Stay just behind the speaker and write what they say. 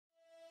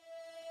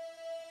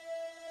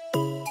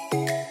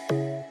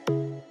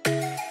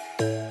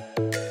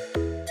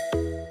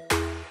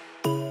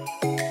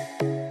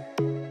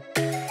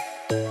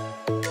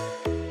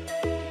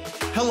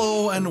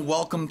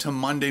welcome to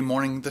Monday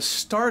morning, the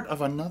start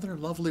of another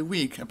lovely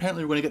week.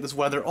 Apparently we're going to get this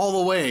weather all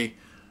the way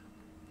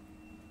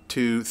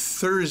to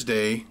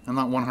Thursday. I'm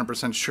not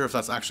 100% sure if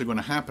that's actually going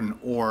to happen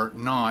or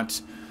not,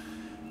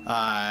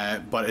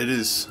 but it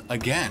is,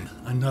 again,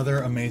 another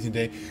amazing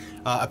day.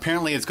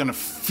 Apparently it's going to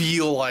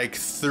feel like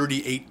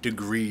 38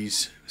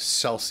 degrees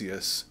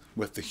Celsius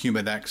with the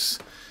humidex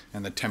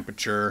and the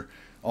temperature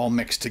all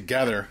mixed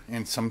together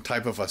in some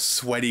type of a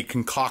sweaty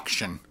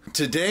concoction.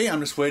 Today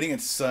I'm just waiting.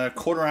 It's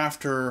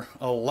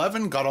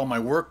 11:15. Got all my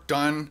work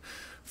done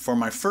for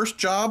my first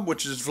job,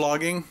 which is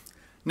vlogging.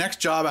 Next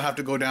job, I have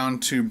to go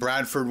down to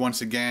Bradford once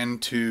again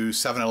to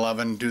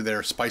 7-Eleven, do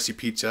their spicy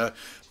pizza,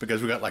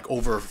 because we got like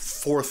over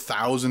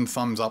 4,000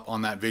 thumbs up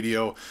on that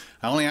video.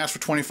 I only asked for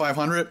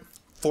 2,500.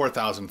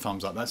 4,000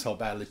 thumbs up. That's how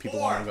badly people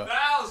want to go.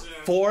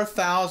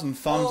 4,000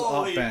 thumbs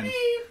up, Ben.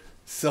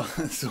 So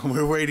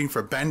we're waiting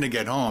for Ben to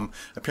get home.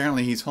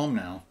 Apparently he's home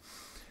now,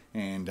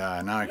 and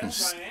now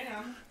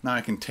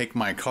I can take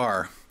my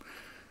car.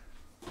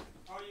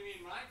 Oh, you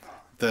mean my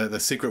car? The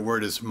secret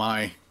word is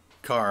my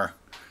car,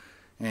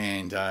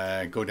 and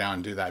go down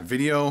and do that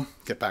video.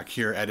 Get back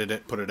here, edit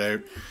it, put it out,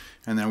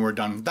 and then we're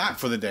done with that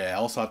for the day. I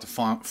also have to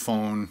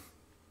phone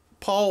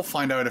Paul,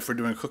 find out if we're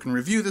doing a cooking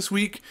review this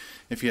week,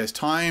 if he has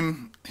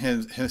time,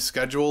 his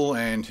schedule,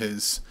 and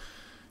his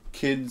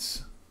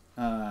kids.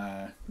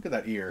 Look at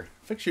that ear.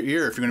 Fix your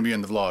ear if you're going to be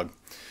in the vlog.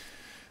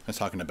 I was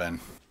talking to Ben.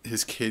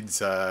 His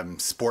kids'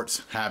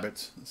 sports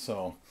habits,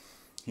 so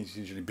he's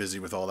usually busy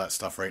with all that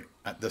stuff right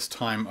at this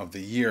time of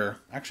the year.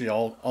 Actually,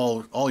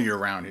 all year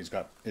round he's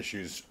got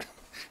issues.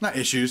 Not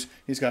issues.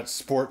 He's got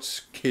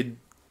sports kid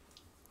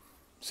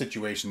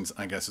situations,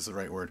 I guess is the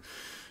right word.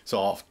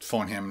 So I'll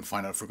phone him and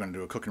find out if we're going to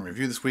do a cooking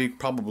review this week.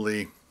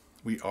 Probably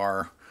we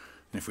are,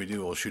 and if we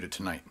do, we'll shoot it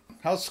tonight.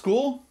 How's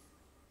school?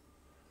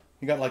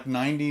 You got like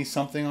 90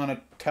 something on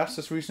a test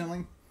this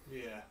recently?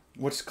 Yeah.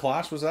 Which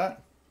class was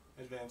that?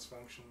 Advanced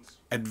functions.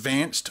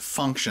 Advanced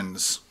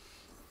functions.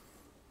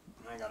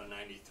 I got a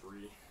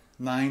 93.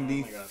 93. I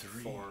only got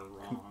 4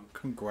 wrong.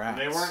 Congrats.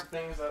 They weren't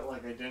things that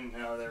like I didn't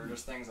know. They were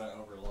just things I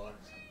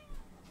overlooked.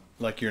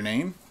 Like your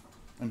name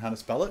and how to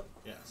spell it?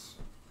 Yes.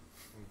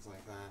 Things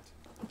like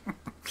that.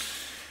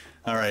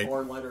 All right.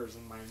 4 letters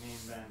in my name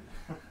then.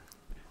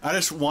 I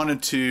just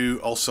wanted to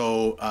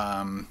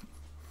also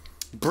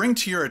bring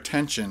to your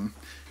attention,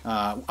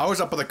 I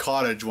was up at the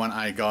cottage when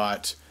I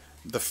got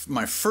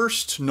my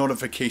first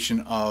notification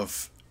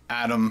of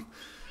Adam's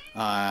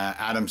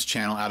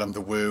channel,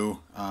 TheDailyWoo.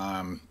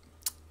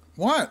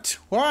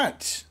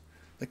 What?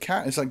 The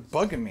cat is like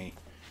bugging me.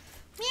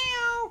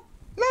 Meow!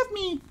 Love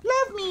me,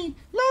 love me,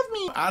 love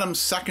me. Adam's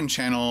second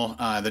channel,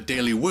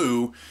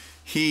 TheDailyWoo,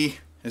 he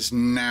is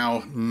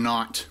now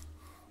not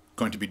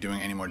going to be doing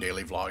any more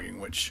daily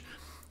vlogging, which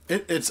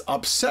it's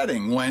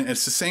upsetting. When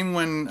it's the same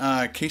when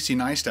Casey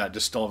Neistat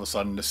just all of a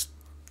sudden just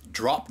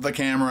dropped the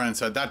camera and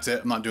said, that's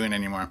it, I'm not doing it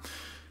anymore.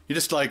 You're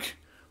just like,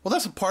 well,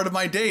 that's a part of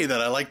my day that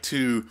I like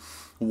to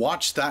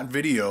watch that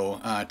video.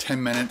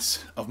 10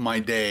 minutes of my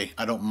day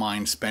I don't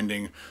mind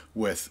spending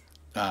with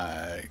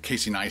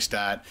Casey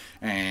Neistat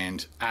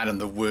and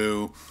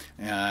TheDailyWoo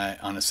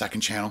on his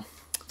second channel,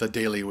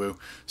 TheDailyWoo.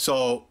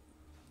 So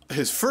it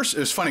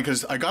was funny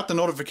because I got the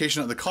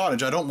notification at the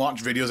cottage. I don't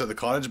watch videos at the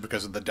cottage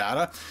because of the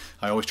data.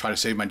 I always try to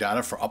save my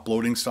data for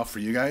uploading stuff for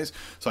you guys.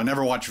 So I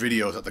never watch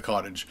videos at the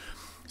cottage.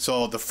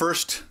 So the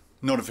first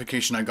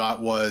notification I got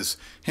was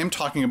him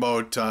talking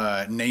about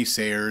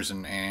naysayers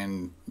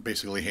and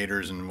basically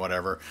haters and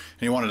whatever. And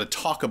he wanted to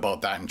talk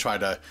about that and try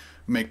to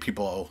make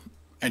people,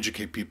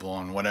 educate people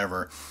on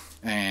whatever.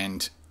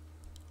 And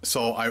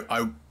so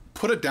I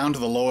put it down to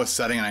the lowest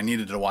setting, and I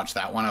needed to watch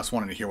that one. I just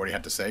wanted to hear what he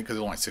had to say because it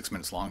was only 6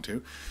 minutes long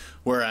too.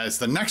 Whereas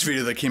the next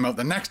video that came out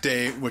the next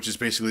day, which is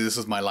basically, this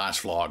is my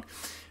last vlog.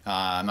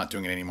 I'm not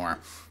doing it anymore.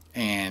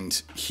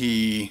 And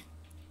it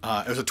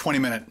was a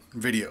 20-minute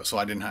video, so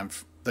I didn't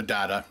have the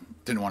data,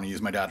 didn't want to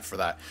use my data for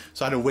that.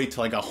 So I had to wait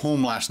till I got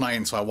home last night,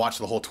 and so I watched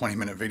the whole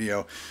 20-minute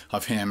video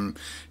of him.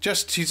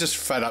 He's just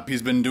fed up.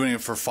 He's been doing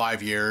it for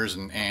 5 years,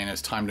 and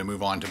it's time to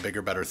move on to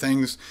bigger, better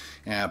things.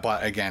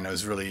 But again, it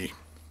was really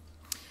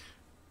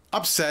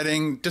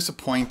upsetting,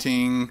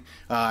 disappointing.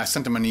 I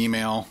sent him an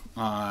email,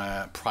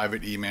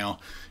 private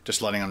email,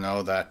 just letting him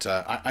know that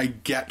I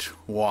get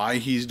why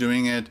he's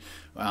doing it,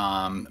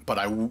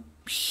 but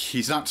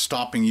he's not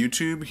stopping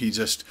YouTube. He's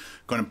just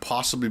going to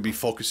possibly be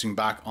focusing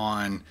back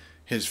on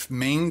his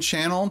main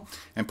channel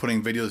and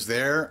putting videos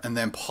there, and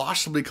then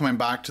possibly coming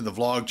back to the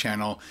vlog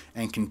channel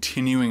and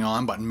continuing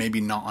on, but maybe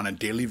not on a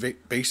daily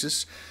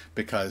basis,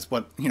 because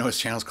his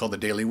channel's called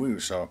TheDailyWoo.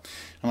 So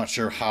I'm not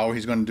sure how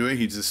he's going to do it.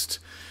 He's just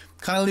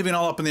kind of leaving it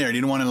all up in the air. He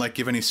didn't want to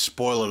give any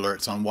spoiler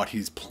alerts on what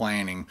he's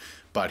planning,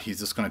 but he's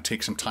just going to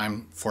take some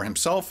time for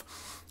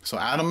himself. So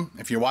Adam,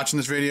 if you're watching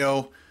this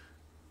video,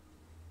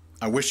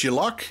 I wish you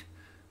luck.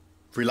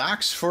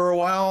 Relax for a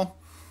while,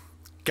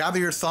 gather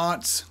your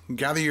thoughts,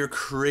 gather your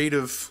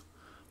creative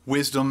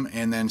wisdom,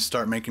 and then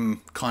start making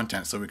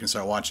content so we can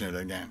start watching it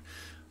again.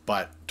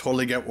 But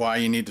totally get why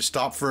you need to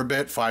stop for a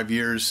bit. 5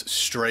 years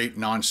straight,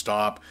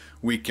 non-stop,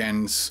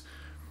 weekends,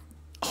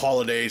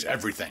 holidays,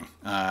 everything.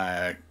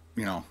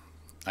 You know,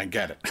 I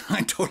get it.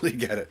 I totally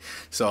get it.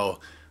 So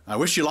I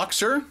wish you luck,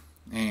 sir,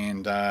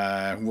 and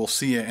we'll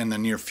see you in the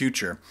near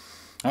future.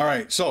 All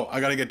right, so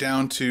I got to get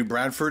down to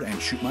Bradford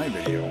and shoot my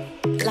video.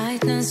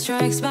 Lightning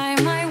strikes by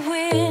my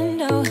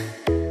window,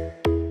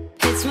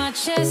 hits my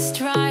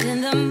chest right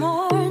in the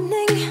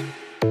morning,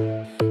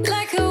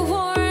 like a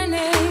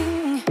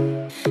warning.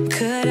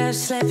 Could have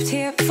slept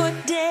here for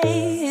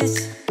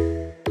days.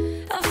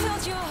 I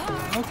felt your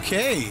heart.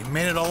 Okay,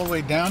 made it all the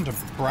way down to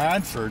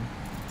Bradford.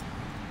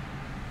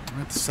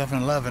 I'm at the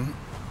 7-Eleven.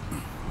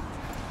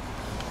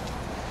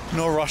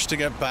 No rush to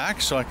get back,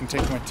 so I can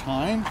take my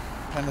time.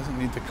 Pen doesn't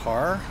need the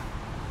car.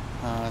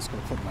 I was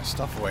going to put my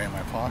stuff away in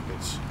my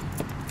pockets.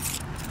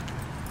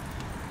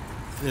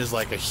 There's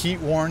like a heat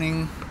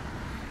warning,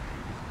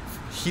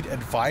 heat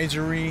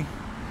advisory.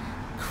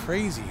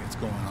 Crazy what's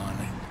going on.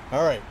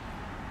 All right,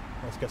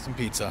 let's get some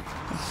pizza.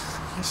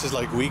 This is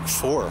like week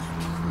 4.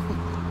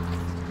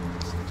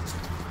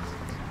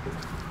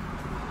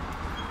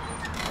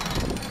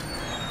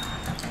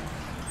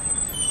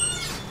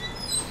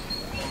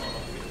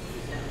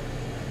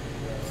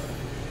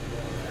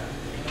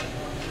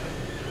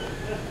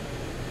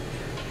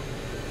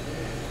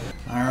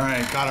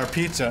 Alright, got our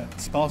pizza.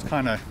 It smells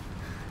kind of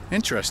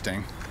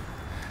interesting.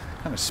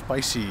 Kind of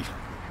spicy,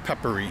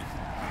 peppery.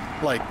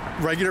 Like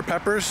regular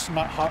peppers,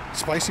 not hot,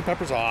 spicy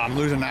peppers. Oh, I'm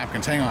losing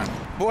napkins. Hang on.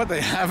 But what they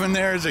have in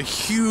there is a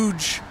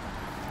huge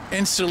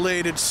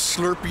insulated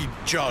Slurpee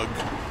jug.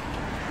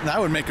 That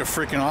would make a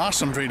freaking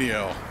awesome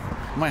video.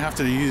 Might have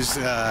to use,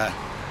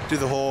 do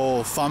the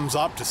whole thumbs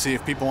up to see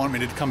if people want me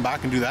to come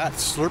back and do that.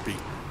 Slurpee.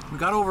 We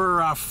got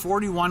over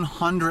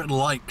 4,100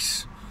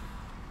 likes.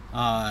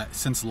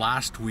 Since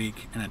last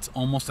week, and it's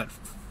almost at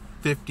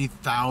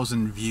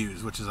 50,000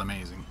 views, which is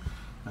amazing.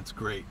 That's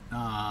great.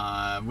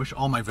 I wish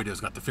all my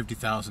videos got to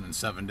 50,000 in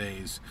 7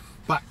 days,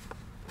 but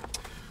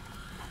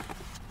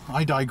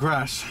I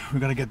digress. We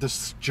gotta get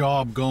this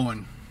job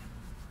going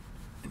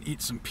and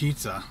eat some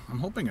pizza. I'm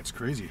hoping it's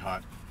crazy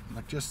hot,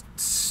 like just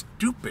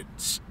stupid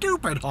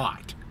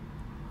hot.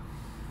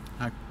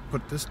 I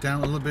put this down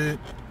a little bit,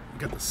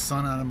 get the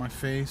sun out of my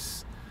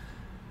face.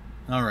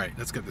 All right,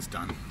 let's get this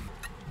done.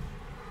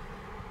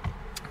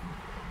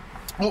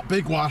 Oh,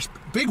 big wasp.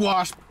 Big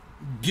wasp.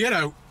 Get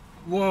out.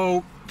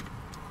 Whoa.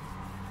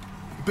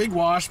 Big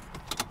wasp.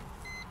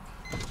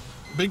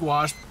 Big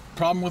wasp.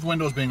 Problem with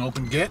windows being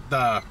open. Get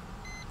the...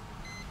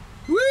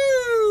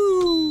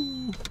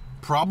 Woo!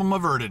 Problem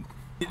averted.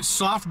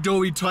 Soft,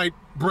 doughy type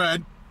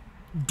bread.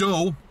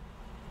 Dough.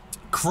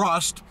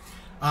 Crust.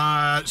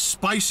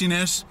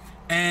 Spiciness.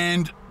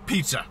 And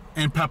pizza.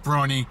 And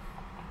pepperoni.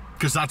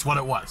 Because that's what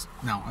it was.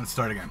 Now, let's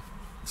start again.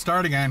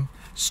 Start again.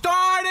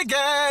 Start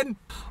again!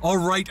 All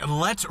right,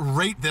 let's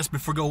rate this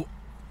before go...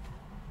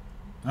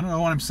 I don't know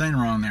what I'm saying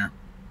wrong there.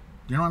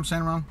 Do you know what I'm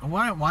saying wrong?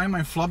 Why am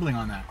I flubbling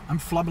on that? I'm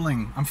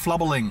flubbling. I'm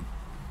flubbling.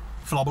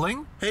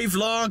 Flubbling? Hey,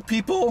 vlog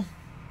people.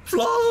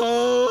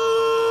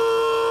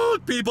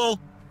 Vlog people.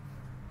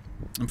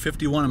 I'm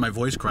 51 and my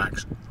voice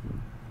cracks.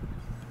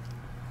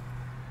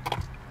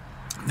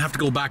 I have to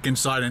go back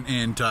inside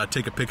and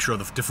take a picture of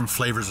the different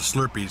flavors of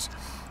Slurpees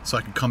so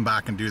I can come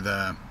back and do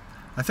the...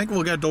 I think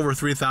we'll get over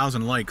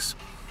 3,000 likes.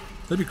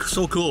 That'd be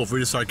so cool if we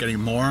just start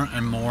getting more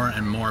and more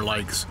and more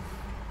likes.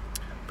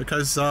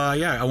 Because,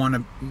 yeah, I want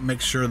to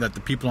make sure that the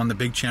people on the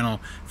big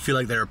channel feel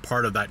like they're a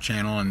part of that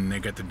channel and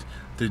they get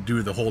to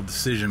do the whole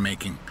decision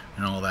making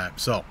and all that.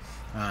 So,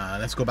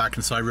 let's go back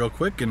inside real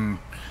quick, and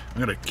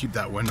I'm going to keep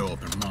that window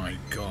open. My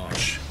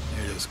gosh,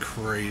 it is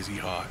crazy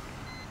hot.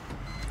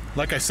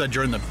 Like I said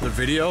during the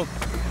video,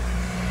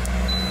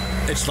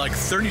 it's like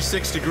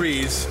 36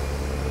 degrees.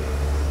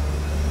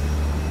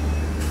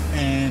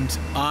 And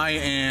I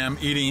am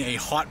eating a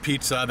hot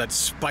pizza that's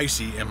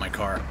spicy in my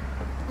car.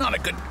 Not a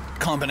good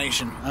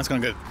combination. I was gonna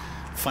go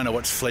find out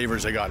what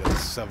flavors I got at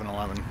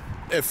 7-Eleven.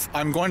 If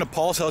I'm going to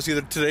Paul's house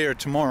either today or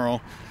tomorrow,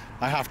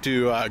 I have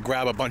to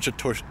grab a bunch of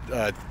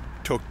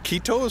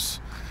taquitos,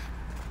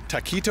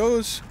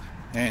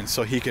 and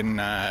so he can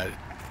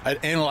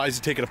analyze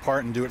it, take it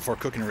apart, and do it for a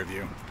cooking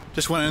review.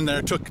 Just went in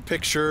there, took a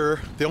picture.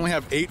 They only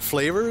have 8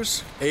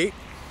 flavors, 8,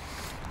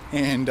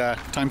 and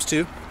times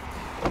 2.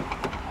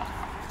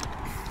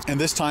 And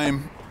this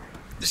time,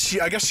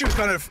 I guess she was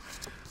kind of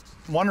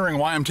wondering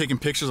why I'm taking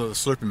pictures of the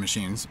Slurpee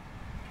machines.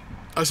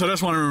 So I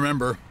just want to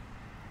remember.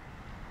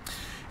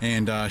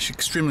 And she's an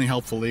extremely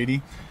helpful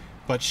lady.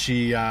 But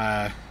she,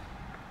 I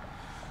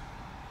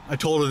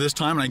told her this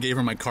time, and I gave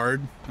her my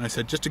card. And I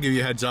said, just to give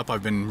you a heads up,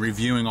 I've been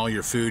reviewing all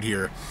your food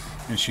here.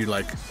 And she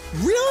like,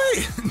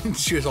 really?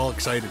 She was all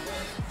excited.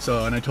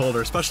 So, and I told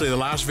her, especially the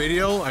last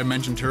video, I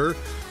mentioned her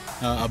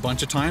a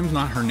bunch of times,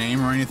 not her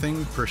name or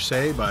anything per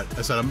se, but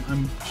I said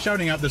I'm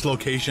shouting out this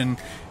location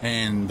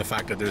and the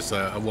fact that there's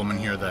a woman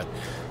here that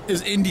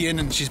is Indian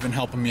and she's been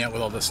helping me out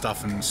with all this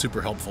stuff and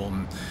super helpful.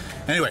 And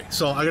anyway,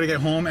 so I gotta get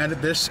home, edit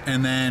this,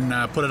 and then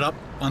put it up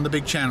on the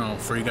big channel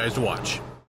for you guys to watch.